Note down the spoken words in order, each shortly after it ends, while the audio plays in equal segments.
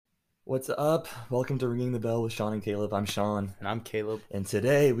What's up? Welcome to Ringing the Bell with Sean and Caleb. I'm Sean, And I'm Caleb. and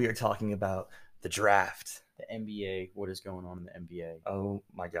today we are talking about the draft. The NBA, what is going on in the NBA? Oh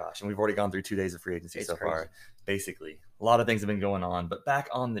my gosh. And we've already gone through 2 days of free agency It's so crazy. far. Basically, a lot of things have been going on. But back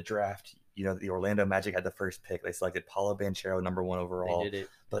on the draft, the Orlando Magic had the first pick. They selected Paulo Banchero, number one overall. They did it.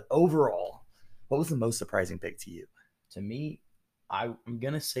 But overall, what was the most surprising pick to you? To me, I'm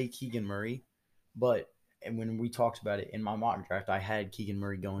going to say Keegan Murray, and when we talked about it in my mock draft, I had Keegan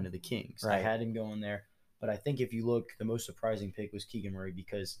Murray going to the Kings. I Right. had him going there. But I think if you look, the most surprising pick was Keegan Murray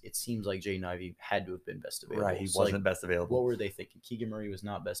because it seems like Jaden Ivey had to have been best available. Right, he So, wasn't best available. What were they thinking? Keegan Murray was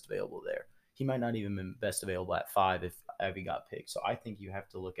not best available there. He might not even been best available at 5 if Ivy got picked. So I think you have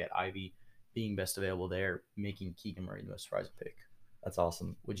to look at Ivy being best available there, making Keegan Murray the most surprising pick. That's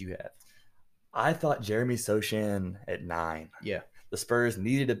awesome. What'd you have? I thought Jeremy Sochan at 9. Yeah. The Spurs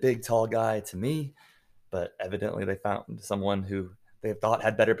needed a big, tall guy to me, but evidently they found someone who they thought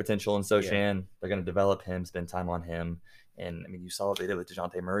had better potential in Sochan. Yeah. They're going to develop him, spend time on him. And, I mean, you saw what they did with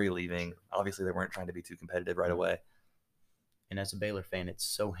DeJounte Murray leaving. Obviously, they weren't trying to be too competitive right away. And as a Baylor fan, it's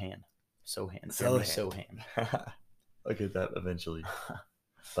Sohan. Sohan. I'll get that eventually.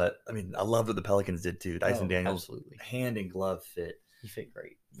 But, I mean, I loved what the Pelicans did, too. Dyson Daniels, absolutely. hand and glove fit. He fit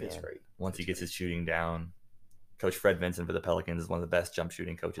great. Fits Man, great. Once he gets his shooting down. Coach Fred Vinson for the Pelicans is one of the best jump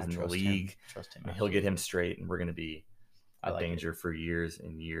shooting coaches in the league. Trust him. I mean, he'll get him straight, and we're going to be a danger for years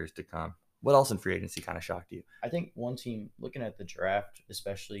and years to come. What else in free agency kind of shocked you? I think one team looking at the draft,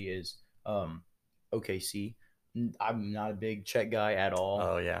 especially, is OKC. I'm not a big Chet guy at all.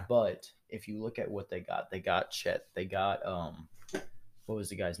 Oh yeah. But if you look at what they got Chet. They got what was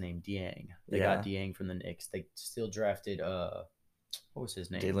the guy's name? Dieng. They got Dieng from the Knicks. They still drafted what was his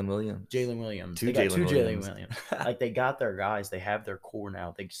name? Jalen Williams. Two Jalen Williams. Like, they got their guys. They have their core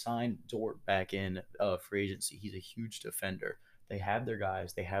now. They signed Dort back in free agency. He's a huge defender. They have their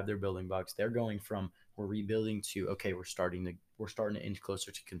guys. They have their building blocks. They're going from we're rebuilding to okay, we're starting to inch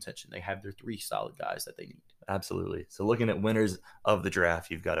closer to contention. They have their 3 solid guys that they need. Absolutely. So looking at winners of the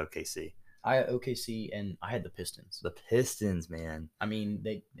draft, you've got OKC. I had OKC and I had the Pistons. The Pistons, man. I mean,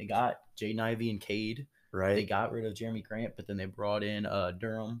 they got Jaden Ivey and Cade. Right. They got rid of Jeremy Grant, but then they brought in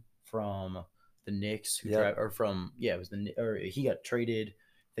Durham from the Knicks, he got traded.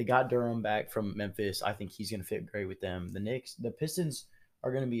 They got Durham back from Memphis. I think he's going to fit great with them. The Pistons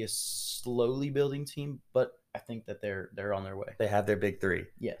are going to be a slowly building team, but I think that they're on their way. They have their big 3.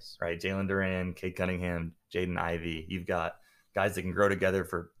 Yes. Right. Jalen Duran, Cade Cunningham, Jaden Ivey. You've got guys that can grow together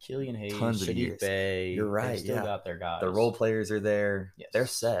for Killian Hayes, tons of years. Bay. You're right. They still got their guys. The role players are there. Yes. They're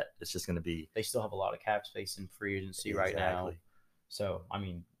set. It's just going to be. They still have a lot of cap space in free agency right now. So, I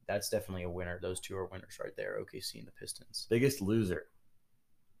mean, that's definitely a winner. Those 2 are winners right there, OKC and the Pistons. Biggest loser.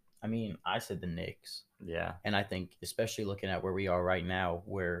 I mean, I said the Knicks. Yeah. And I think, especially looking at where we are right now,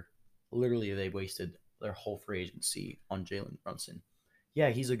 where literally they wasted their whole free agency on Jalen Brunson. Yeah,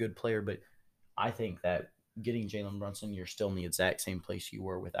 he's a good player, but I think that getting Jalen Brunson, you're still in the exact same place you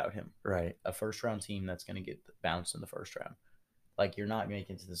were without him. Right. A first-round team that's going to get bounced in the first round. Like, you're not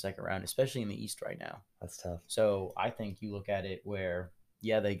making it to the second round, especially in the East right now. That's tough. So I think you look at it where,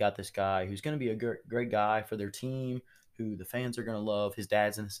 yeah, they got this guy who's going to be a great guy for their team, who the fans are going to love. His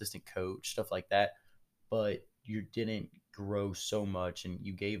dad's an assistant coach, stuff like that. But you didn't grow so much, and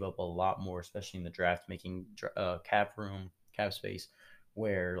you gave up a lot more, especially in the draft, making cap space,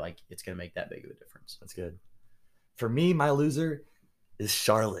 where like it's going to make that big of a difference. That's good. For me, my loser is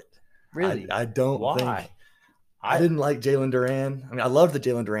Charlotte. Really? I don't Why? think. I didn't like Jalen Duran. I mean, I love the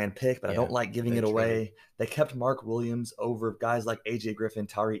Jalen Duran pick, but I don't like giving it away. They kept Mark Williams over guys like AJ Griffin,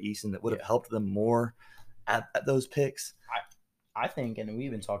 Tari Eason that would have helped them more at those picks. I think, and we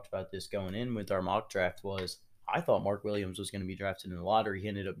even talked about this going in with our mock draft, was I thought Mark Williams was going to be drafted in the lottery. He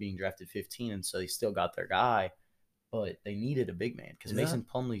ended up being drafted 15, and so they still got their guy, but they needed a big man because Mason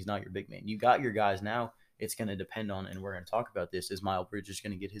Plumlee's not your big man. You got your guys now. It's going to depend on, and we're going to talk about this, is Miles Bridges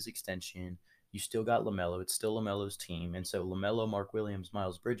going to get his extension? You still got LaMelo. It's still LaMelo's team. And so LaMelo, Mark Williams,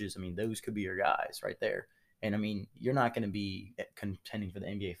 Miles Bridges, I mean, those could be your guys right there. And, I mean, you're not going to be contending for the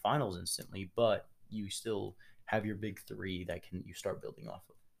NBA Finals instantly, but you still have your big 3 that you start building off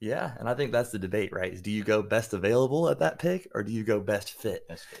of. Yeah, and I think that's the debate, right? Is do you go best available at that pick or do you go best fit?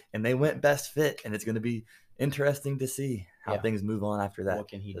 And they went best fit, and it's going to be interesting to see how things move on after that. What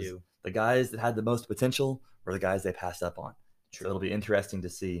can he do? The guys that had the most potential were the guys they passed up on. True. So it'll be interesting to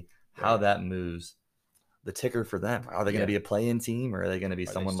see how that moves the ticker for them. Are they going to be a play-in team, or are they going to be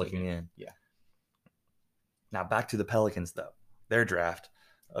someone looking in? Yeah. Now back to the Pelicans, though. Their draft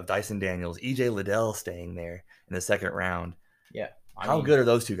of Dyson Daniels, EJ Liddell staying there in the second round. Yeah. How good are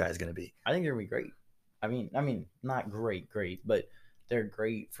those 2 guys going to be? I think they're going to be great. I mean, not great, but they're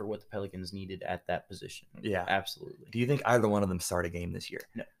great for what the Pelicans needed at that position. Yeah, absolutely. Do you think either one of them start a game this year?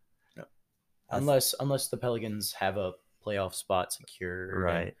 No, no. Unless the Pelicans have a playoff spot secured,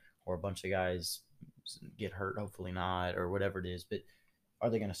 right? Or a bunch of guys get hurt, hopefully not, or whatever it is. But are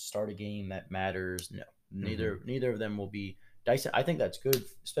they going to start a game that matters? No, neither of them will be. Dyson, I think that's good,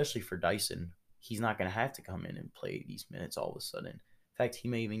 especially for Dyson. He's not going to have to come in and play these minutes all of a sudden. In fact, he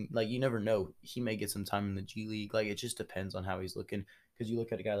may even, like, you never know. He may get some time in the G League. Like, it just depends on how he's looking. Because you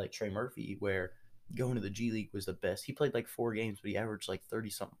look at a guy like Trey Murphy, where going to the G League was the best. He played like 4 games, but he averaged like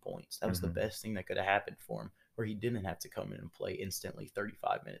 30-something points. That was the best thing that could have happened for him, where he didn't have to come in and play instantly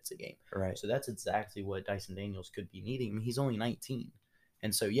 35 minutes a game. Right. So that's exactly what Dyson Daniels could be needing. I mean, he's only 19.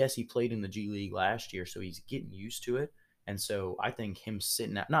 And so, yes, he played in the G League last year, so he's getting used to it. And so I think him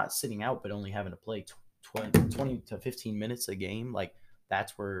not sitting out, but only having to play 20 to 15 minutes a game, like,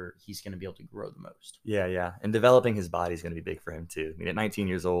 that's where he's going to be able to grow the most. Yeah. And developing his body is going to be big for him, too. I mean, at 19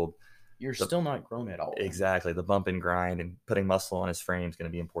 years old, you're still not grown at all. Exactly. The bump and grind and putting muscle on his frame is going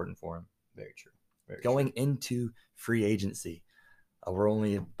to be important for him. Very true. Going into free agency, we're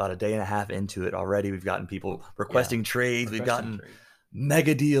only about a day and a half into it already. We've gotten people requesting trades. We've gotten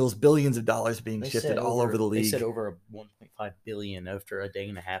mega deals, billions of dollars being shifted all over the league. They said over $1.5 billion after a day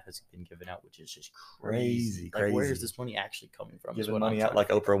and a half has been given out, which is just crazy. Like, where is this money actually coming from? Giving money out like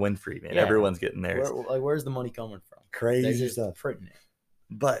Oprah Winfrey, man. Yeah. Everyone's getting theirs. Where's the money coming from? Crazy stuff. Printing it.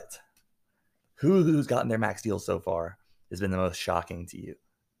 But who's gotten their max deal so far has been the most shocking to you?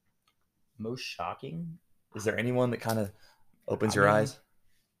 Most shocking? Is there anyone that kind of opens your eyes?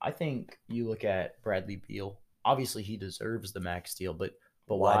 I think you look at Bradley Beal. Obviously, he deserves the max deal, but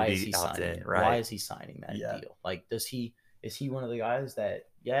why is he signing it? Right? Why is he signing that deal? Like, is he one of the guys that,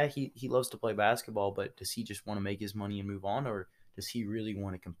 he loves to play basketball, but does he just want to make his money and move on, or does he really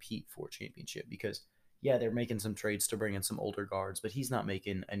want to compete for a championship? Because they're making some trades to bring in some older guards, but he's not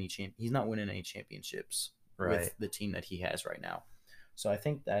making he's not winning any championships with the team that he has right now. So I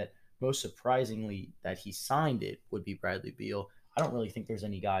think that most surprisingly that he signed it would be Bradley Beal. I don't really think there's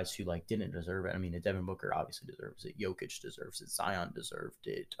any guys who didn't deserve it. I mean, Devin Booker obviously deserves it. Jokic deserves it. Zion deserved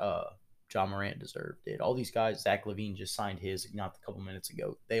it. John Morant deserved it. All these guys, Zach LaVine just signed his not a couple minutes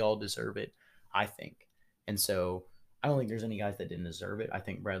ago. They all deserve it, I think. And so I don't think there's any guys that didn't deserve it. I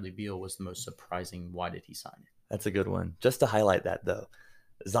think Bradley Beal was the most surprising. Why did he sign it? That's a good one. Just to highlight that, though,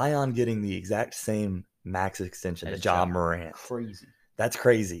 Zion getting the exact same max extension as John Morant. Crazy. That's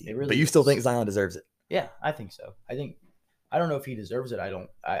crazy. Really but you still think Zion deserves it? Yeah, I think so. I don't know if he deserves it.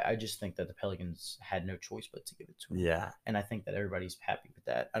 I just think that the Pelicans had no choice but to give it to him. Yeah. And I think that everybody's happy with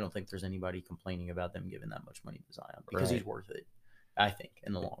that. I don't think there's anybody complaining about them giving that much money to Zion because he's worth it. I think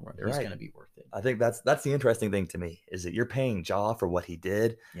in the long run, he's going to be worth it. I think that's the interesting thing to me is that you're paying Ja for what he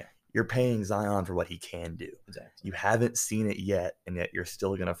did. Yeah. You're paying Zion for what he can do. Exactly. You haven't seen it yet, and yet you're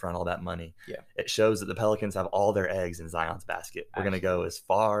still going to front all that money. Yeah. It shows that the Pelicans have all their eggs in Zion's basket. We're going to go as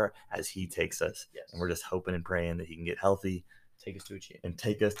far as he takes us. Yes. And we're just hoping and praying that he can get healthy. Take us to a championship. And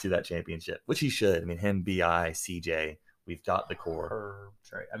take us to that championship, which he should. I mean, him, B.I., CJ, we've got the core. Herb,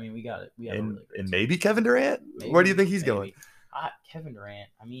 Trey. I mean, we got it. We have a really great and team. Maybe Kevin Durant? Where do you think he's going? Kevin Durant,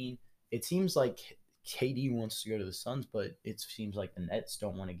 I mean, it seems like KD wants to go to the Suns, but it seems like the Nets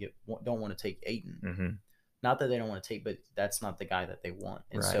don't want to take Ayton. Mm-hmm. Not that they don't want to take, but that's not the guy that they want.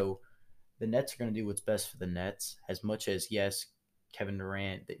 And so the Nets are going to do what's best for the Nets. As much as, yes, Kevin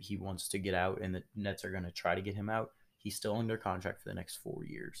Durant, that he wants to get out and the Nets are going to try to get him out, he's still under contract for the next 4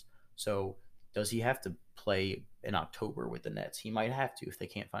 years. So does he have to play in October with the Nets? He might have to if they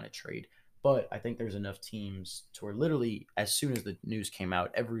can't find a trade. But I think there's enough teams to where literally as soon as the news came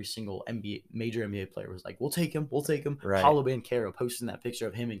out, every single major NBA player was like, we'll take him. Right. Paulo Banchero posting that picture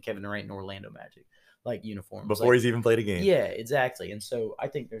of him and Kevin Durant in Orlando Magic, uniforms. Before he's even played a game. Yeah, exactly. And so I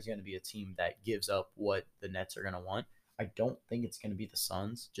think there's going to be a team that gives up what the Nets are going to want. I don't think it's going to be the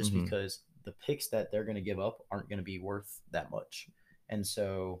Suns just because the picks that they're going to give up aren't going to be worth that much. And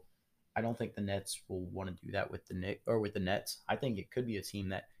so I don't think the Nets will want to do that with the Nets. I think it could be a team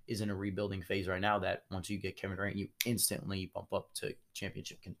that is in a rebuilding phase right now that once you get Kevin Durant, you instantly bump up to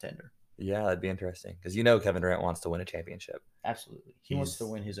championship contender. Yeah, that'd be interesting because Kevin Durant wants to win a championship. Absolutely. He wants to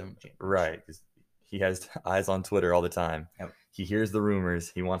win his own championship. Right, because he has eyes on Twitter all the time. Yep. He hears the rumors.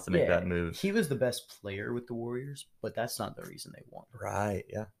 He wants to make that move. He was the best player with the Warriors, but that's not the reason they won. Right,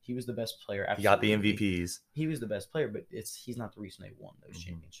 yeah. He was the best player. Absolutely. He got the MVPs. He was the best player, but he's not the reason they won those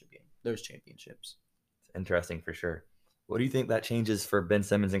championships. It's interesting for sure. What do you think that changes for Ben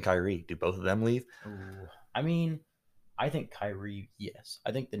Simmons and Kyrie? Do both of them leave? Ooh, I mean, I think Kyrie, yes.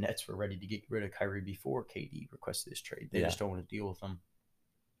 I think the Nets were ready to get rid of Kyrie before KD requested this trade. They just don't want to deal with him.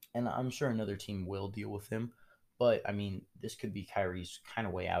 And I'm sure another team will deal with him. But I mean, this could be Kyrie's kind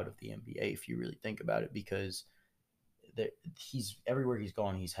of way out of the NBA if you really think about it, because he's everywhere he's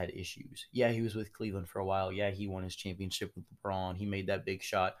gone, he's had issues. Yeah, he was with Cleveland for a while. Yeah, he won his championship with LeBron. He made that big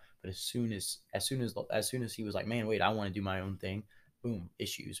shot. But as soon as he was like, man, wait, I want to do my own thing. Boom,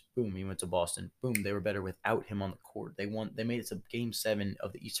 issues. Boom, he went to Boston. Boom, they were better without him on the court. They won. They made it to Game 7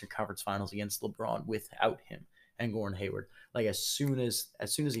 of the Eastern Conference Finals against LeBron without him and Gordon Hayward. Like as soon as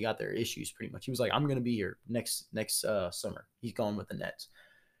he got their issues, pretty much, he was like, I'm gonna be here next summer. He's gone with the Nets.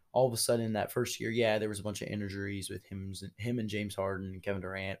 All of a sudden, that first year, yeah, there was a bunch of injuries with him and James Harden and Kevin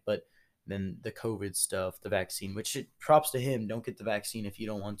Durant, but then the COVID stuff, the vaccine, which props to him. Don't get the vaccine if you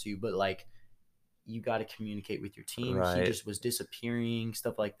don't want to, but like, you got to communicate with your team. He Right. just was disappearing,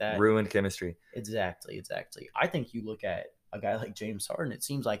 stuff like that. Ruined chemistry. Exactly. I think you look at a guy like James Harden, it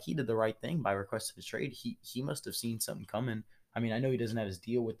seems like he did the right thing by requesting a trade. He must have seen something coming. I mean, I know he doesn't have his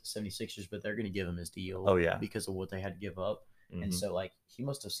deal with the 76ers, but they're going to give him his deal. Oh, yeah. Because of what they had to give up. Mm-hmm. And so, like, he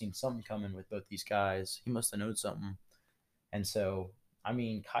must have seen something coming with both these guys. He must have known something. And so, I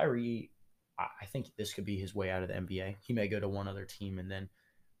mean, Kyrie, I think this could be his way out of the NBA. He may go to one other team, and then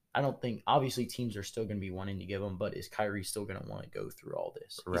I don't think, obviously, teams are still going to be wanting to give him, but is Kyrie still going to want to go through all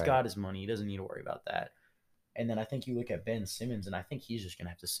this? Right. He's got his money. He doesn't need to worry about that. And then I think you look at Ben Simmons, and I think he's just going to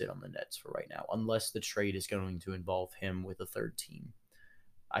have to sit on the Nets for right now, unless the trade is going to involve him with a third team.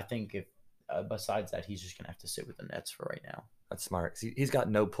 I think if besides that, he's just going to have to sit with the Nets for right now. That's smart. He's got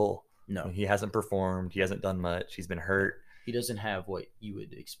no pull. No. He hasn't performed. He hasn't done much. He's been hurt. He doesn't have what you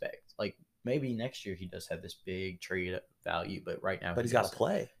would expect. Like, maybe next year he does have this big trade value, but right now... But he's got to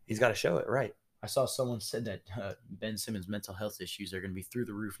play. He's got to show it, right? I saw someone said that Ben Simmons' mental health issues are going to be through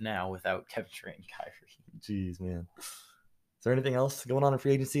the roof now without Kevin Durant and Kyrie. Jeez, man. Is there anything else going on in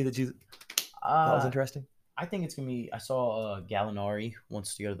free agency that you thought was interesting? I think it's going to be... I saw Gallinari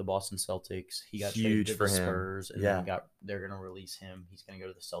wants to go to the Boston Celtics. He got huge traded for to the him. Spurs, and Yeah. then they're going to release him. He's going to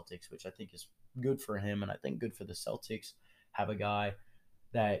go to the Celtics, which I think is good for him, and I think good for the Celtics. Have a guy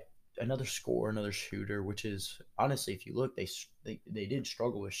that... another scorer, another shooter, which is honestly, if you look, they did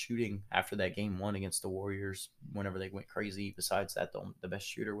struggle with shooting after that game 1 against the Warriors. Whenever they went crazy, besides that, the best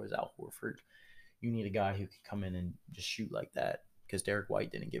shooter was Al Horford. You need a guy who can come in and just shoot like that, because Derek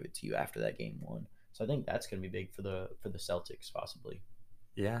White didn't give it to you after that game 1. So I think that's going to be big for the Celtics possibly.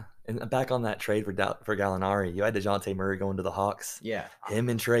 Yeah, and back on that trade for Gallinari, you had DeJounte Murray going to the Hawks. Yeah, him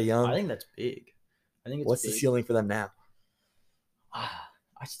and Trae Young. I think that's big. I think it's what's big. the ceiling for them now?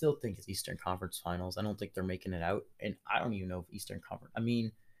 I still think it's Eastern Conference Finals. I don't think they're making it out, and I don't even know if Eastern Conference. I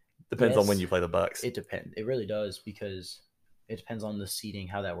mean, depends on when you play the Bucks. It depends. It really does, because it depends on the seeding,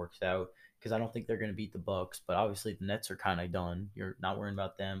 how that works out. Because I don't think they're going to beat the Bucks, but obviously the Nets are kind of done. You're not worrying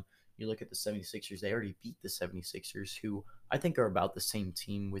about them. You look at the 76ers, they already beat the 76ers, who I think are about the same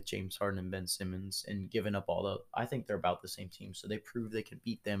team with James Harden and Ben Simmons, and giving up I think they're about the same team. So they proved they could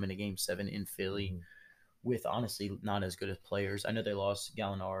beat them in a Game 7 in Philly. Mm-hmm. With honestly not as good as players. I know they lost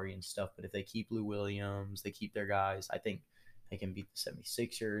Gallinari and stuff, but if they keep Lou Williams, they keep their guys, I think they can beat the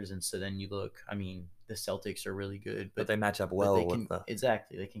 76ers. And so then you look, I mean, the Celtics are really good. But they match up well with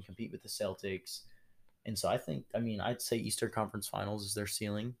Exactly. They can compete with the Celtics. And so I think, I mean, I'd say Eastern Conference Finals is their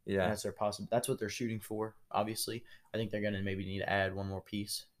ceiling. Yeah. That's what they're shooting for, obviously. I think they're going to maybe need to add one more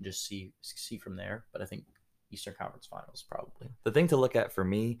piece and just see from there. But I think Eastern Conference Finals, probably. The thing to look at for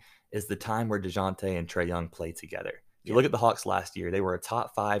me is the time where DeJounte and Trae Young played together. If you look at the Hawks last year, they were a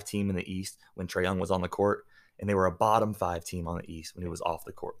top 5 team in the East when Trae Young was on the court, and they were a bottom 5 team on the East when he was off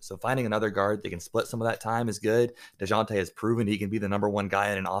the court. So finding another guard that can split some of that time is good. DeJounte has proven he can be the number one guy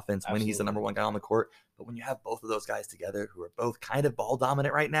in an offense when he's the number one guy on the court. But when you have both of those guys together who are both kind of ball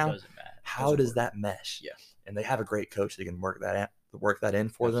dominant right now, how does that mesh? Yeah. And they have a great coach that can work that in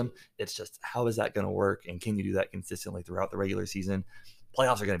for them. It's just, how is that going to work, and can you do that consistently throughout the regular season?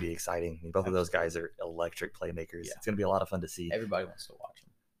 Playoffs are going to be exciting. I mean, both of those guys are electric playmakers. Yeah. It's going to be a lot of fun to see. Everybody wants to watch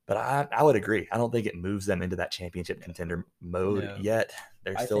them. But I would agree. I don't think it moves them into that championship contender mode yet.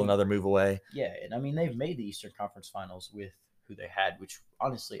 They're still another move away. Yeah, and I mean, they've made the Eastern Conference Finals with who they had, which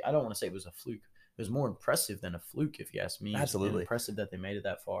honestly, I don't want to say it was a fluke. It was more impressive than a fluke, if you ask me. Absolutely. Impressive that they made it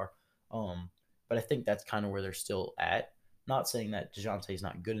that far. But I think that's kind of where they're still at. Not saying that DeJounte is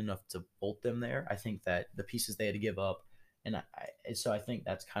not good enough to bolt them there. I think that the pieces they had to give up, and so I think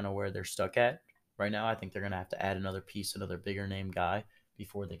that's kind of where they're stuck at right now. I think they're going to have to add another piece, another bigger name guy,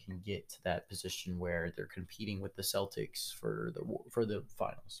 before they can get to that position where they're competing with the Celtics for the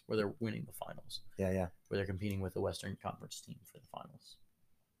finals, where they're winning the finals. Yeah. Where they're competing with the Western Conference team for the finals.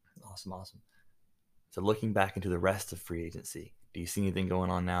 Awesome. So looking back into the rest of free agency, do you see anything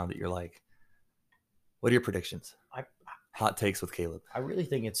going on now that you're like, what are your predictions? Hot takes with Caleb. I really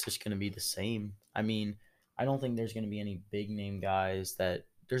think it's just going to be the same. I mean, I don't think there's going to be any big name guys that.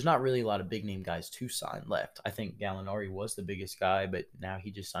 There's not really a lot of big name guys to sign left. I think Gallinari was the biggest guy, but now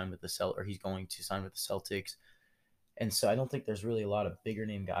he just signed with the or he's going to sign with the Celtics. And so I don't think there's really a lot of bigger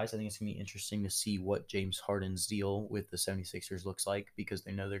name guys. I think it's going to be interesting to see what James Harden's deal with the 76ers looks like because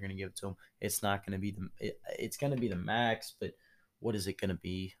they know they're going to give it to him. It's not going to be it's going to be the max, but what is it going to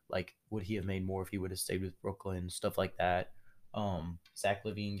be? Like, would he have made more if he would have stayed with Brooklyn? Stuff like that. Zach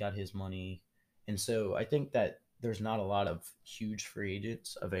LaVine got his money. And so I think that there's not a lot of huge free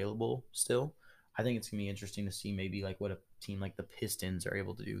agents available still. I think it's going to be interesting to see maybe like what a team like the Pistons are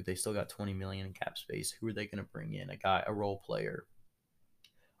able to do. They still got 20 million in cap space. Who are they going to bring in? A role player.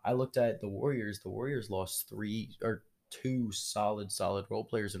 I looked at the Warriors. The Warriors lost two solid role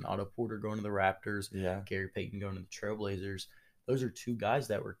players in Otto Porter going to the Raptors, Yeah. Gary Payton going to the Trailblazers. Those are two guys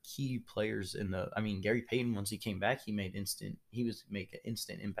that were key players in the. I mean, Gary Payton once he came back, he was make an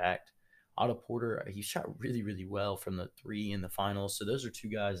instant impact. Otto Porter, he shot really well from the three in the finals. So those are two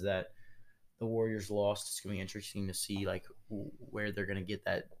guys that the Warriors lost. It's going to be interesting to see like where they're going to get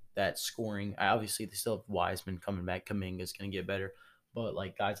that scoring. Obviously, they still have Wiseman coming back. Kuminga's going to get better, but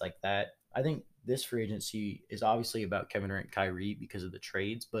like guys like that, I think this free agency is obviously about Kevin Durant, and Kyrie because of the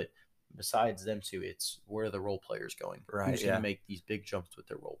trades, but besides them two, it's where are the role players going? Right. Who's going to make these big jumps with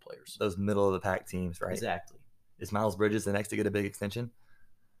their role players? Those middle of the pack teams, right? Exactly. Is Miles Bridges the next to get a big extension?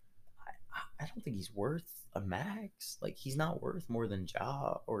 I don't think he's worth a max. Like he's not worth more than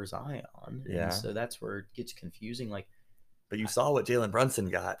Ja or Zion. Yeah. And so that's where it gets confusing. Like, but you saw what Jalen Brunson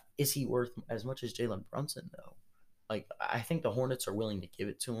got. Is he worth as much as Jalen Brunson though? Like I think the Hornets are willing to give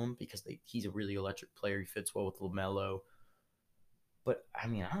it to him because he's a really electric player. He fits well with LaMelo. But I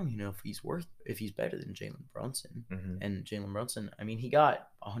mean, I don't even know if he's better than Jalen Brunson. Mm-hmm. And Jalen Brunson, I mean, he got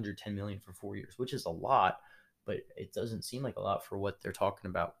 110 million for 4 years, which is a lot, but it doesn't seem like a lot for what they're talking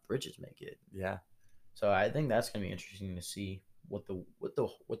about. Bridges make it. Yeah. So I think that's gonna be interesting to see what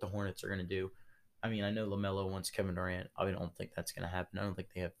the Hornets are gonna do. I mean, I know LaMelo wants Kevin Durant. I don't think that's gonna happen. I don't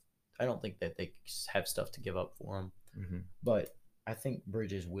think that they have stuff to give up for him. Mm-hmm. But I think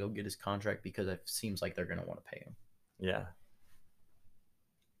Bridges will get his contract because it seems like they're gonna want to pay him. Yeah.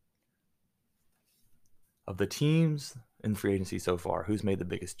 Of the teams in free agency so far, who's made the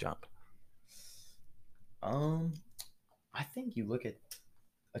biggest jump? I think you look at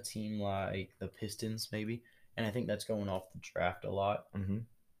a team like the Pistons, maybe, and I think that's going off the draft a lot. Mm-hmm.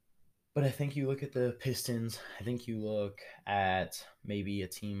 But I think you look at the Pistons. I think you look at maybe a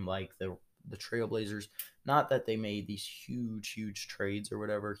team like the Trailblazers. Not that they made these huge trades or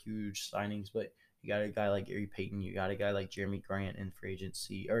whatever, huge signings, but you got a guy like Gary Payton. You got a guy like Jeremy Grant in free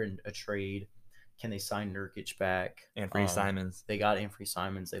agency or in a trade. Can they sign Nurkic back? Anthony Simons. They got Anthony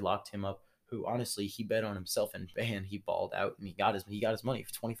Simons. They locked him up. Who honestly he bet on himself and man, he balled out and he got his money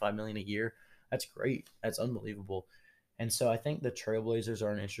for $25 million a year. That's great. That's unbelievable. And so I think the Trailblazers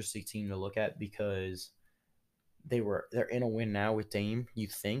are an interesting team to look at because they're in a win now with Dame. You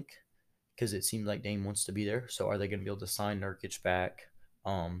think because it seems like Dame wants to be there. So are they going to be able to sign Nurkic back?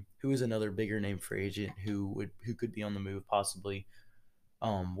 Who is another bigger name free agent who could be on the move possibly?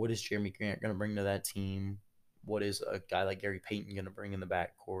 What is Jeremy Grant going to bring to that team? What is a guy like Gary Payton going to bring in the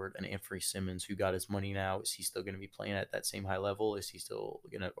backcourt? And Anthony Simmons, who got his money now, is he still going to be playing at that same high level? Is he still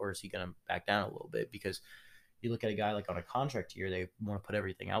or is he going to back down a little bit? Because you look at a guy like on a contract year, they want to put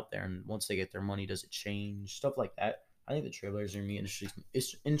everything out there, and once they get their money, does it change? Stuff like that. I think the Trailblazers are going to be an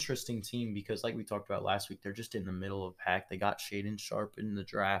interesting team because, like we talked about last week, they're just in the middle of the pack. They got Shaedon Sharpe in the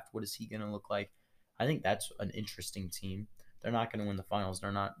draft. What is he going to look like? I think that's an interesting team. They're not going to win the finals.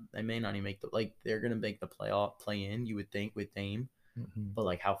 They may not even make they're going to make the play in, you would think, with Dame. Mm-hmm. But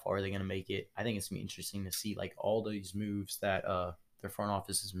like how far are they going to make it? I think it's going to be interesting to see like all these moves that their front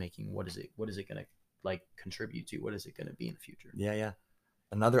office is making. What is it going to like contribute to? What is it going to be in the future? Yeah.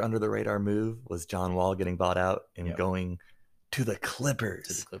 Another under the radar move was John Wall getting bought out and going to the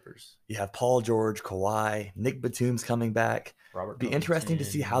Clippers. You have Paul George, Kawhi, Nick Batum's coming back. Robert Be interesting to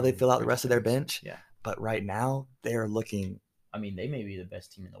see how they fill out the rest of their bench. Yeah. But right now they're looking. I mean, they may be the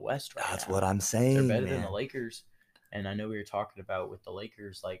best team in the West right now. That's what I'm saying. They're better than the Lakers. And I know we were talking about with the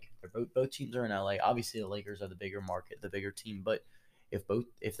Lakers, like they're both teams are in LA. Obviously, the Lakers are the bigger market, the bigger team. But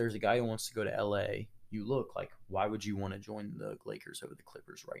if there's a guy who wants to go to LA, you look like why would you want to join the Lakers over the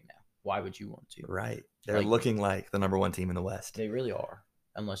Clippers right now? Why would you want to? Right. They're looking like the number one team in the West. They really are.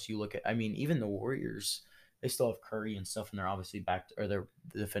 Unless you look at, I mean, even the Warriors, they still have Curry and stuff, and they're obviously they're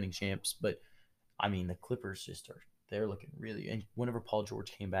the defending champs. But I mean, the Clippers they're looking really. And whenever Paul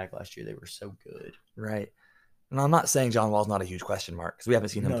George came back last year, they were so good. Right. And I'm not saying John Wall's not a huge question mark because we haven't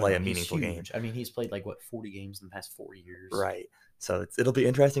seen him play a meaningful game. I mean, he's played 40 games in the past 4 years. Right. So it'll be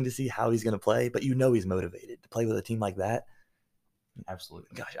interesting to see how he's going to play, but he's motivated to play with a team like that. Absolutely.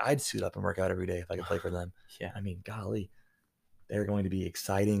 Gosh, I'd suit up and work out every day if I could play for them. Yeah. I mean, golly, they're going to be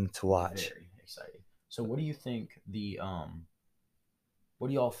exciting to watch. Very exciting. So what do you think what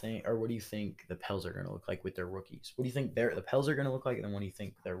do y'all think, or what do you think the Pels are going to look like with their rookies? What do you think the Pels are going to look like, and then what do you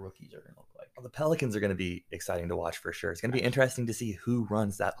think their rookies are going to look like? Well, the Pelicans are going to be exciting to watch for sure. It's going to be interesting to see who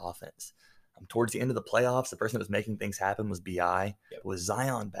runs that offense. Towards the end of the playoffs, the person that was making things happen was BI. Yep. With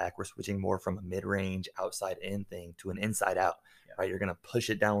Zion back, we're switching more from a mid-range, outside-in thing to an inside-out. Yep. Right? You're going to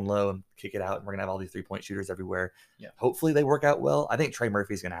push it down low and kick it out, and we're going to have all these three-point shooters everywhere. Yep. Hopefully they work out well. I think Trey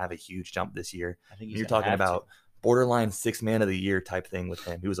Murphy's going to have a huge jump this year. I think you're talking about borderline 6th man of the year type thing with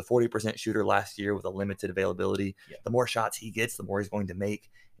him. He was a 40% shooter last year with a limited availability. Yep. The more shots he gets, the more he's going to make.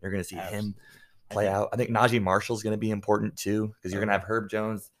 You're going to see him play out. I think Najee Marshall's going to be important too, because you're going to have Herb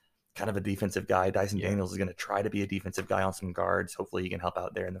Jones, kind of a defensive guy. Dyson Daniels is going to try to be a defensive guy on some guards. Hopefully he can help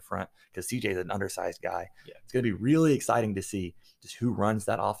out there in the front, because CJ is an undersized guy. Yeah. It's going to be really exciting to see just who runs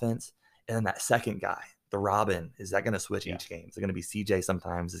that offense. And then that second guy, the Robin, is that going to switch each game? Is it going to be CJ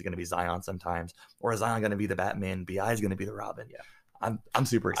sometimes? Is it going to be Zion sometimes? Or is Zion going to be the Batman? BI is going to be the Robin? Yeah. I'm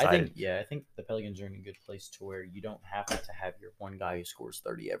super excited. I think the Pelicans are in a good place to where you don't have to have your one guy who scores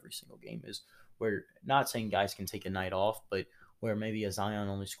 30 every single game. Is where, not saying guys can take a night off, but where maybe a Zion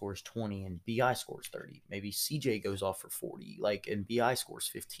only scores 20 and BI scores 30. Maybe CJ goes off for 40, and BI scores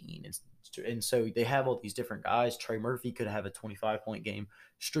 15. And so they have all these different guys. Trey Murphy could have a 25-point game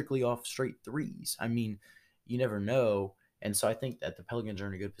strictly off straight threes. I mean, you never know. And so I think that the Pelicans are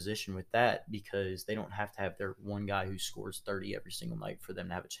in a good position with that, because they don't have to have their one guy who scores 30 every single night for them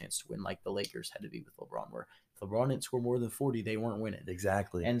to have a chance to win, like the Lakers had to be with LeBron, where if LeBron didn't score more than 40, they weren't winning.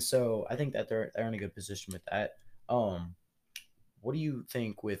 Exactly. And so I think that they're in a good position with that. What do you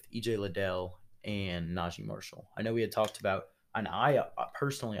think with EJ Liddell and Najee Marshall? I know we had talked about, and I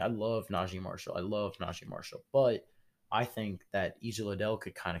personally, I love Najee Marshall. But I think that EJ Liddell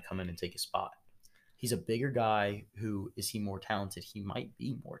could kind of come in and take his spot. He's a bigger guy. Is he more talented? He might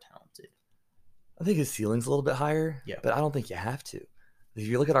be more talented. I think his ceiling's a little bit higher, but I don't think you have to. If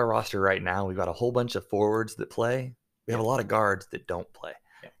you look at our roster right now, we've got a whole bunch of forwards that play. We have a lot of guards that don't play.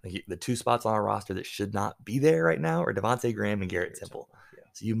 Like the two spots on our roster that should not be there right now are Devontae Graham and Garrett Temple.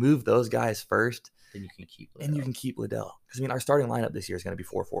 So you move those guys first, then you can keep Liddell. Because our starting lineup this year is going to be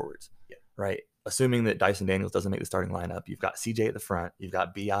 4 forwards, right? Assuming that Dyson Daniels doesn't make the starting lineup, you've got CJ at the front, you've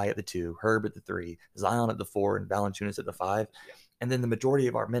got BI at the 2, Herb at the 3, Zion at the 4, and Valanciunas at the 5. And then the majority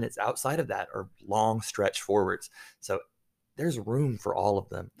of our minutes outside of that are long stretch forwards. So there's room for all of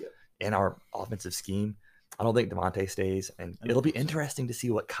them in our offensive scheme. I don't think Devontae stays, and it'll be interesting to see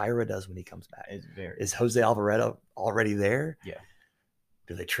what Kyra does when he comes back. Is Jose Alvarado already there? Yeah.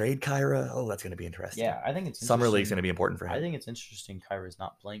 Do they trade Kyra? Oh, that's going to be interesting. Yeah, I think it's Summer League's going to be important for him. I think it's interesting Kyra's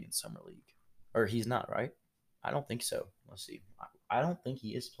not playing in Summer League. Or he's not, right? I don't think so. Let's see. I don't think he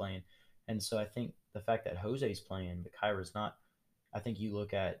is playing. And so I think the fact that Jose's playing, but Kyra's not, I think you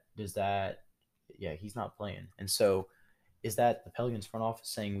look at, he's not playing. And so is that the Pelicans front office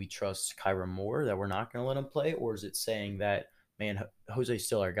saying we trust Kyra more, that we're not going to let him play? Or is it saying that, man, Jose's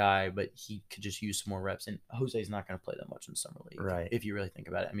still our guy, but he could just use some more reps, and Jose's not going to play that much in Summer League, right? If you really think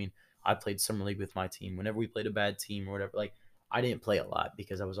about it. I mean, I played Summer League with my team. Whenever we played a bad team or whatever, I didn't play a lot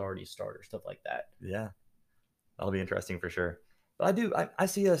because I was already a starter, stuff like that. Yeah, that'll be interesting for sure. But I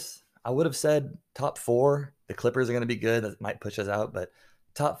see us, I would have said top 4. The Clippers are going to be good. That might push us out, but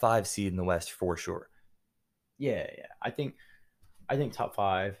top 5 seed in the West for sure. Yeah. I think top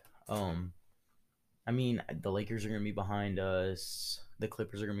 5. I mean, the Lakers are going to be behind us. The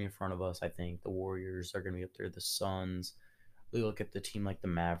Clippers are going to be in front of us. I think the Warriors are going to be up there. The Suns. We look at the team like the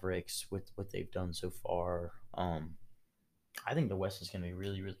Mavericks with what they've done so far. I think the West is going to be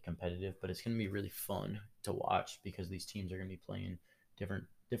really, really competitive, but it's going to be really fun to watch because these teams are going to be playing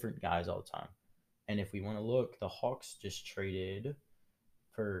different guys all the time. And if we want to look, the Hawks just traded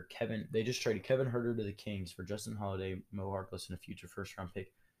for Kevin. They just traded Kevin Huerter to the Kings for Justin Holiday, Mo Harkless, and a future first-round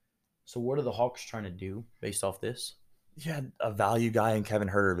pick. So what are the Hawks trying to do based off this? You had a value guy in Kevin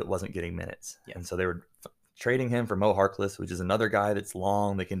Huerter that wasn't getting minutes. Yeah. And so they were trading him for Mo Harkless, which is another guy that's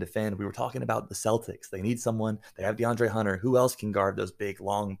long, they can defend. We were talking about the Celtics. They need someone. They have DeAndre Hunter. Who else can guard those big,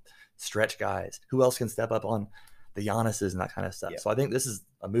 long stretch guys? Who else can step up on the Giannis's and that kind of stuff? Yeah. So I think this is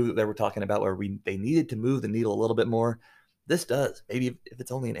a move that they were talking about where they needed to move the needle a little bit more. This does. Maybe if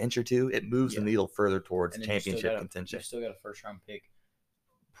it's only an inch or two, it moves the needle further towards championship contention. You still got a first-round pick.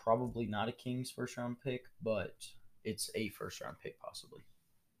 Probably not a Kings first-round pick, but it's a first-round pick possibly.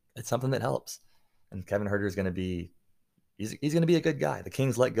 It's something that helps. And Kevin Huerter is going to be he's going to be a good guy. The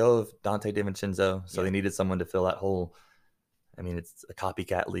Kings let go of Dante DiVincenzo, so they needed someone to fill that hole. I mean, it's a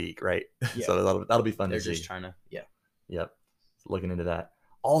copycat league, right? Yeah. So that'll be fun to see. They're just trying to, Yep. Looking into that.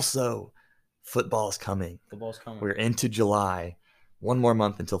 Also, football's coming. Football's coming. We're into July. One more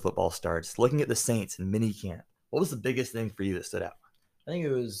month until football starts. Looking at the Saints in minicamp, what was the biggest thing for you that stood out? I think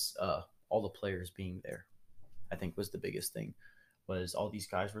it was all the players being there. I think was the biggest thing. Was all these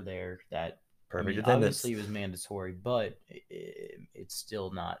guys were there that Perfect attendance. Obviously, it was mandatory, but it's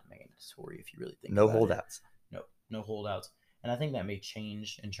still not mandatory if you really think no about holdouts. it. No holdouts. And I think that may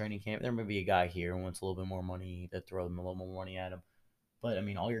change in training camp. There may be a guy here who wants a little bit more money to throw them a little more money at him. But I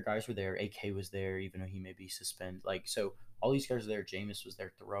mean, all your guys were there. AK was there, even though he may be suspended. Like, so all these guys were there. Jameis was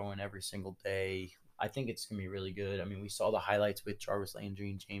there throwing every single day. I think it's gonna be really good. I mean, we saw the highlights with Jarvis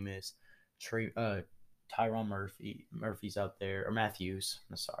Landry and Jameis. Tyron Murphy's out there, or Matthews.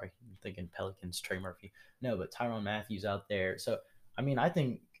 I'm sorry, I'm thinking Pelicans. Trey Murphy. No, but Tyron Matthews out there. So I mean, I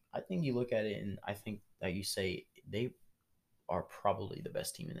think you look at it, and I think that you say they are probably the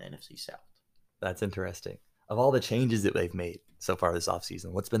best team in the NFC South. That's interesting. Of all the changes that they've made so far this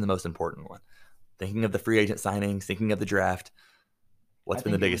offseason, what's been the most important one? Thinking of the free agent signings, thinking of the draft, what's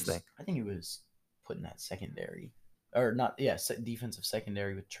been the biggest thing? I think it was putting that secondary, or not, defensive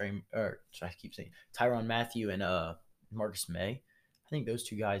secondary with Tyrann Mathieu and Marcus May. I think those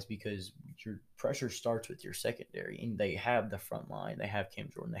two guys, because your pressure starts with your secondary, and they have the front line. They have Cam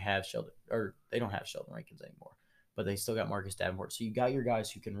Jordan. They have Sheldon, or they don't have Sheldon Rankins anymore, but they still got Marcus Davenport. So you got your guys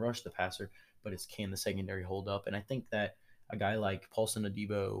who can rush the passer, but it's can the secondary hold up? And I think that a guy like Paulson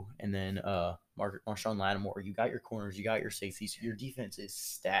Adebo and then Marshawn Lattimore, you got your corners, you got your safeties. Your defense is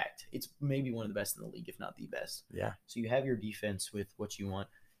stacked. It's maybe one of the best in the league, if not the best. Yeah. So you have your defense with what you want.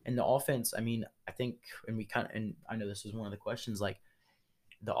 And the offense, I mean, I think, and I know this is one of the questions, like,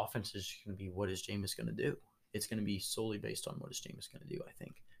 the offense is going to be, what is Jameis going to do? It's going to be solely based on what is Jameis going to do, I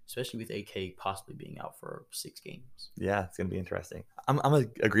think, especially with AK possibly being out for 6 games. Yeah, it's going to be interesting. I'm going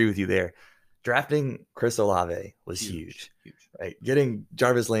to agree with you there. Drafting Chris Olave was huge, right? Getting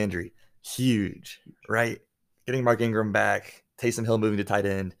Jarvis Landry, huge, right? Getting Mark Ingram back, Taysom Hill moving to tight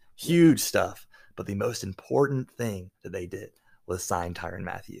end, huge stuff. But the most important thing that they did was sign Tyrann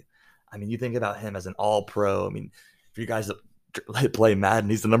Mathieu. I mean, you think about him as an all-pro. I mean, for you guys that play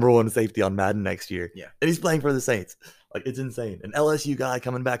Madden, he's the number 1 safety on Madden next year. Yeah. And he's playing for the Saints. Like, it's insane. An LSU guy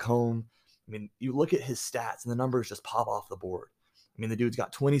coming back home. I mean, you look at his stats and the numbers just pop off the board. I mean, the dude's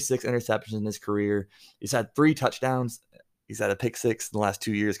got 26 interceptions in his career. He's had 3 touchdowns. He's had a pick 6 in the last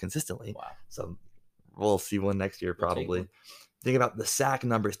 2 years consistently. Wow. So we'll see one next year probably. Think about the sack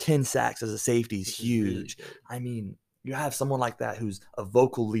numbers. 10 sacks as a safety is huge. Really, I mean, you have someone like that who's a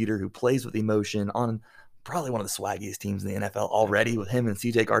vocal leader who plays with emotion on probably one of the swaggiest teams in the NFL already with him and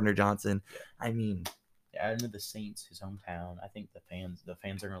CJ Gardner-Johnson. Yeah. I mean, I know the Saints, his hometown. I think the fans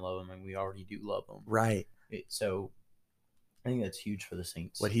are going to love him, and we already do love him. Right. So I think that's huge for the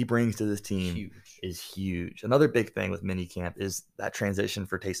Saints. What he brings to this team is huge. Another big thing with minicamp is that transition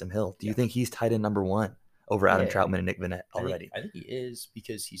for Taysom Hill. Do you think he's tight end number 1 over Adam Troutman and Nick Vannett already? I think he is,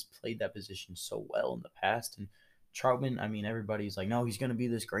 because he's played that position so well in the past. And Troutman, I mean, everybody's like, no, he's going to be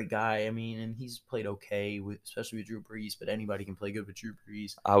this great guy. I mean, and he's played okay, especially with Drew Brees, but anybody can play good with Drew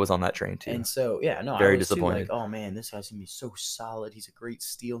Brees. I was on that train too. And so, very disappointed. Like, oh man, this guy's going to be so solid. He's a great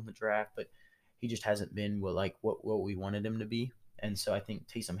steal in the draft, but he just hasn't been what we wanted him to be. And so I think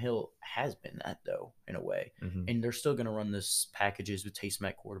Taysom Hill has been that, though, in a way. Mm-hmm. And they're still going to run this packages with Taysom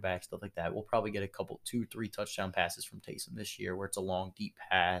at quarterback, stuff like that. We'll probably get 2-3 touchdown passes from Taysom this year, where it's a long, deep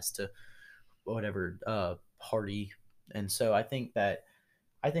pass to whatever, Hardy. And so I think that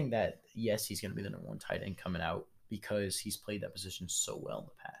yes, he's going to be the number 1 tight end coming out, because he's played that position so well in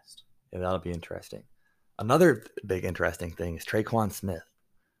the past. Yeah, that'll be interesting. Another big interesting thing is Traquan Smith.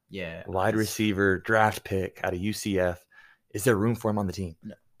 Yeah. Wide receiver, draft pick out of UCF. Is there room for him on the team?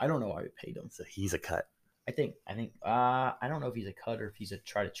 No, I don't know why we paid him. So he's a cut. I don't know if he's a cut or if he's a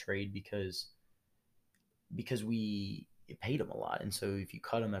try to trade, because we paid him a lot. And so if you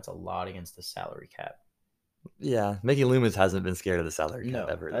cut him, that's a lot against the salary cap. Yeah. Mickey Loomis hasn't been scared of the salary cap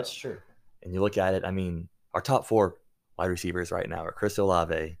ever. That's true. And you look at it, I mean, our top 4 wide receivers right now are Chris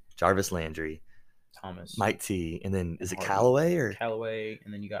Olave, Jarvis Landry, Thomas, Mike T, and then is it Callaway or Callaway,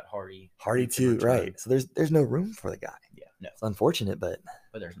 and then you got Hardy. Hardy too, right? So there's no room for the guy. Yeah, no, it's unfortunate, but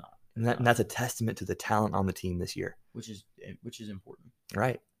there's not, and that's a testament to the talent on the team this year, which is important,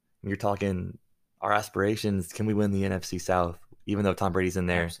 right? You're talking our aspirations. Can we win the NFC South, even though Tom Brady's in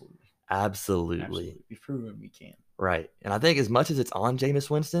there? Absolutely. We've proven we can. Right, and I think as much as it's on Jameis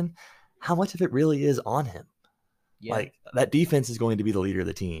Winston, how much of it really is on him? Yeah. Like, that defense is going to be the leader of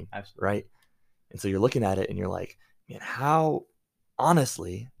the team, right? And so you're looking at it and you're like, man, how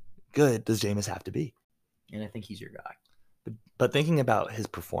honestly good does Jameis have to be? And I think he's your guy. But But thinking about his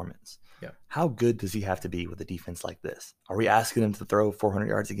performance, how good does he have to be with a defense like this? Are we asking him to throw 400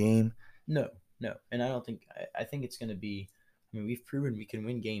 yards a game? No. And I don't think – I think it's going to be – I mean, we've proven we can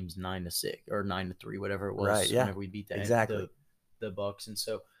win games 9-6 or 9-3, whatever it was, right, yeah, whenever we beat exactly. the Bucs. And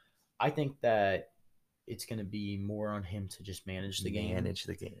so I think that it's going to be more on him to just manage the game. Manage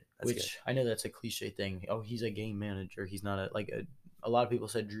the game. That's which good. I know that's a cliche thing. Oh, he's a game manager. He's not a lot of people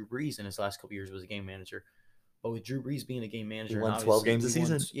said Drew Brees in his last couple of years was a game manager. But with Drew Brees being a game manager, he won 12 games a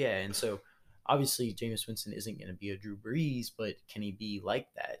season. And so obviously Jameis Winston isn't going to be a Drew Brees, but can he be like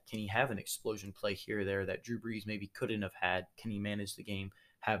that? Can he have an explosion play here or there that Drew Brees maybe couldn't have had? Can he manage the game?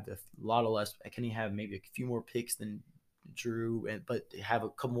 Have a lot of less? Can he have maybe a few more picks than Drew, but have a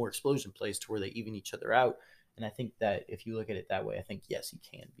couple more explosion plays to where they even each other out? And I think that if you look at it that way, I think, yes, he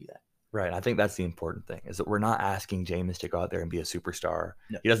can be that. Right. I think that's the important thing, is that we're not asking Jameis to go out there and be a superstar.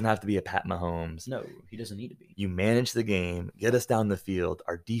 No. He doesn't have to be a Pat Mahomes. No, he doesn't need to be. You manage the game, get us down the field.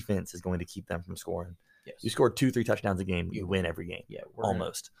 Our defense is going to keep them from scoring. Yes. You score 2-3 touchdowns a game, you win every game. Yeah,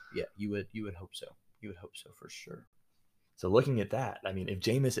 almost. You would hope so. You would hope so for sure. So looking at that, I mean, if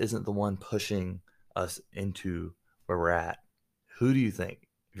Jameis isn't the one pushing us into where we're at, who do you think?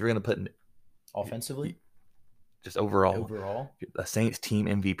 If you're going to put in offensively, just overall, a Saints team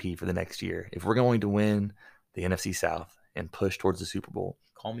MVP for the next year, if we're going to win the NFC South and push towards the Super Bowl,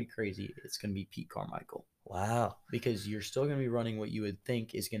 call me crazy, it's going to be Pete Carmichael. Wow. Because you're still going to be running what you would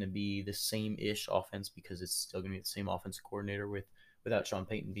think is going to be the same-ish offense, because it's still going to be the same offensive coordinator without Sean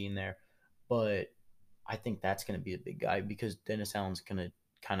Payton being there. But I think that's going to be a big guy, because Dennis Allen's going to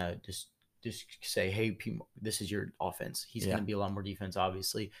kind of just say, hey, this is your offense. He's going to be a lot more defense,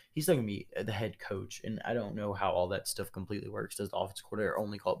 obviously. He's still going to be the head coach, and I don't know how all that stuff completely works. Does the offensive coordinator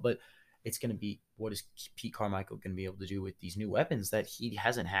only call it? But it's going to be, what is Pete Carmichael going to be able to do with these new weapons that he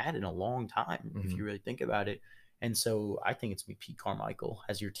hasn't had in a long time, if you really think about it. And so I think it's going to be Pete Carmichael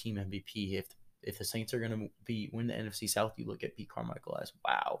as your team MVP. If the Saints are going to win the NFC South, you look at Pete Carmichael as,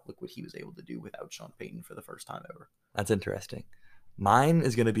 wow, look what he was able to do without Sean Payton for the first time ever. That's interesting. Mine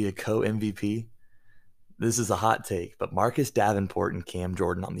is going to be a co-MVP. This is a hot take, but Marcus Davenport and Cam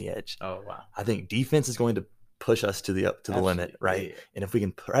Jordan on the edge. Oh, wow. I think defense is going to push us to the limit, right? Yeah. And if we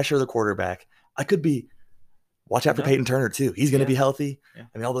can pressure the quarterback, I could be watch out for Peyton Turner too. He's going to be healthy. Yeah.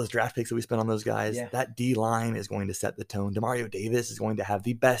 I mean, all those draft picks that we spent on those guys, that D line is going to set the tone. Demario Davis is going to have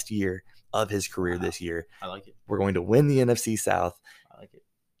the best year of his career this year. I like it. We're going to win the NFC South. I like it.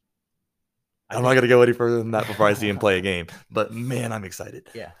 I'm not going to go any further than that before I see him play a game. But, man, I'm excited.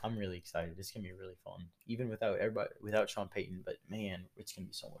 Yeah, I'm really excited. It's going to be really fun. Even without Sean Payton. But, man, it's going to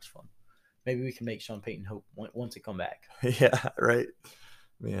be so much fun. Maybe we can make Sean Payton hope once it come back. Yeah, right.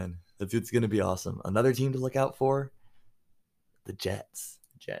 Man, it's going to be awesome. Another team to look out for, the Jets.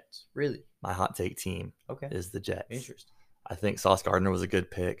 Jets, really? My hot take team is the Jets. Interesting. I think Sauce Gardner was a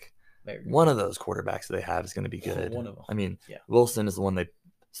good pick. One of those quarterbacks that they have is going to be good. One of them. I mean, Wilson is the one they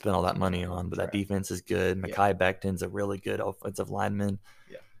spent all that money on, but that defense is good. Mekhi Becton's a really good offensive lineman.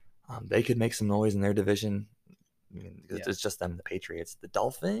 Yeah. They could make some noise in their division. I mean, it's just them, the Patriots, the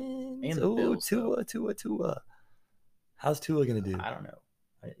Dolphins. And the Bills, Tua. How's Tua going to do? I don't know.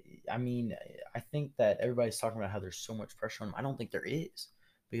 I mean, I think that everybody's talking about how there's so much pressure on him. I don't think there is,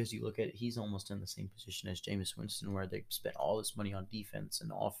 because you look at it, he's almost in the same position as Jameis Winston, where they spent all this money on defense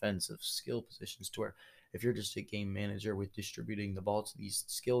and offensive skill positions, to where if you're just a game manager with distributing the ball to these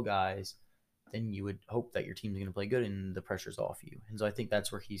skill guys, then you would hope that your team's going to play good and the pressure's off you. And so I think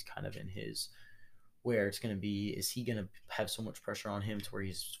that's where he's kind of in his, where it's going to be, is he going to have so much pressure on him to where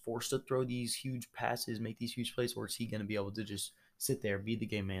he's forced to throw these huge passes, make these huge plays, or is he going to be able to just sit there, be the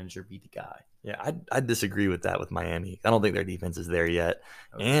game manager, be the guy? Yeah, I'd disagree with that with Miami. I don't think their defense is there yet.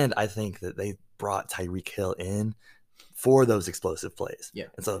 Okay. And I think that they brought Tyreek Hill in for those explosive plays. Yeah.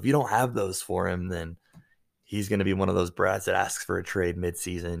 And so if you don't have those for him, then he's going to be one of those brats that asks for a trade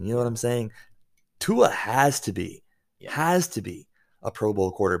midseason. You know what I'm saying? Tua has to be a Pro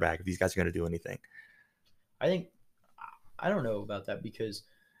Bowl quarterback if these guys are going to do anything. I don't know about that, because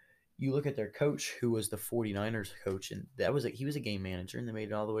you look at their coach, who was the 49ers coach, and he was a game manager, and they made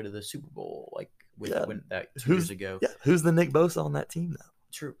it all the way to the Super Bowl, like two years ago. Yeah, who's the Nick Bosa on that team though?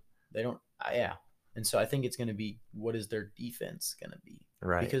 True, they don't. And so I think it's going to be, what is their defense going to be?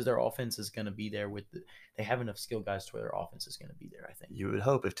 Right, because their offense is going to be there they have enough skill guys to where their offense is going to be there. I think you would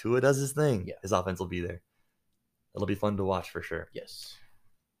hope if Tua does his thing, his offense will be there. It'll be fun to watch for sure. Yes,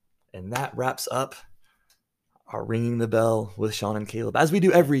 and that wraps up our ringing the bell with Sean and Caleb. As we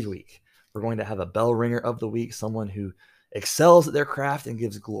do every week, we're going to have a bell ringer of the week, someone who excels at their craft and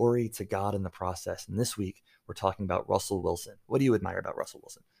gives glory to God in the process. And this week, we're talking about Russell Wilson. What do you admire about Russell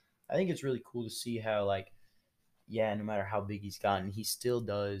Wilson? I think it's really cool to see how, yeah, no matter how big he's gotten, he still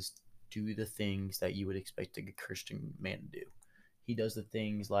does do the things that you would expect a good Christian man to do. He does the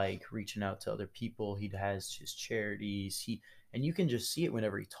things like reaching out to other people. He has his charities. And you can just see it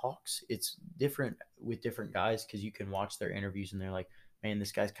whenever he talks. It's different with different guys because you can watch their interviews and they're like, man,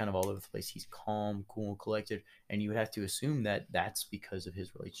 this guy's kind of all over the place. He's calm, cool, and collected. And you would have to assume that that's because of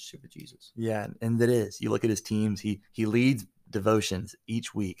his relationship with Jesus. Yeah, and that is. You look at his teams. He leads devotions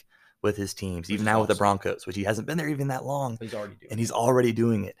each week with his teams, Which even is now with the awesome. Broncos, which he hasn't been there even that long. But he's already doing and it. he's already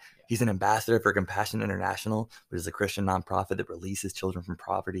doing it. Yeah. He's an ambassador for Compassion International, which is a Christian nonprofit that releases children from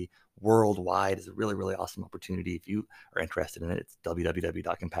poverty worldwide. It's a really, really awesome opportunity. If you are interested in it, it's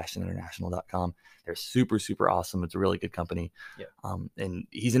www.compassioninternational.com. They're super, super awesome. It's a really good company. Yeah. And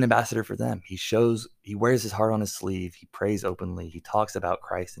he's an ambassador for them. He wears his heart on his sleeve. He prays openly. He talks about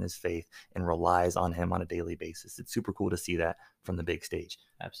Christ and his faith and relies on him on a daily basis. It's super cool to see that from the big stage.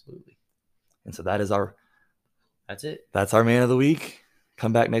 Absolutely. And so that's it. That's our man of the week.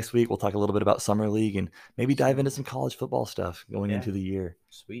 Come back next week. We'll talk a little bit about Summer League and maybe dive into some college football stuff going into the year.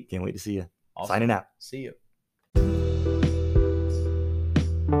 Sweet. Can't wait to see you. Awesome. Signing out. See you.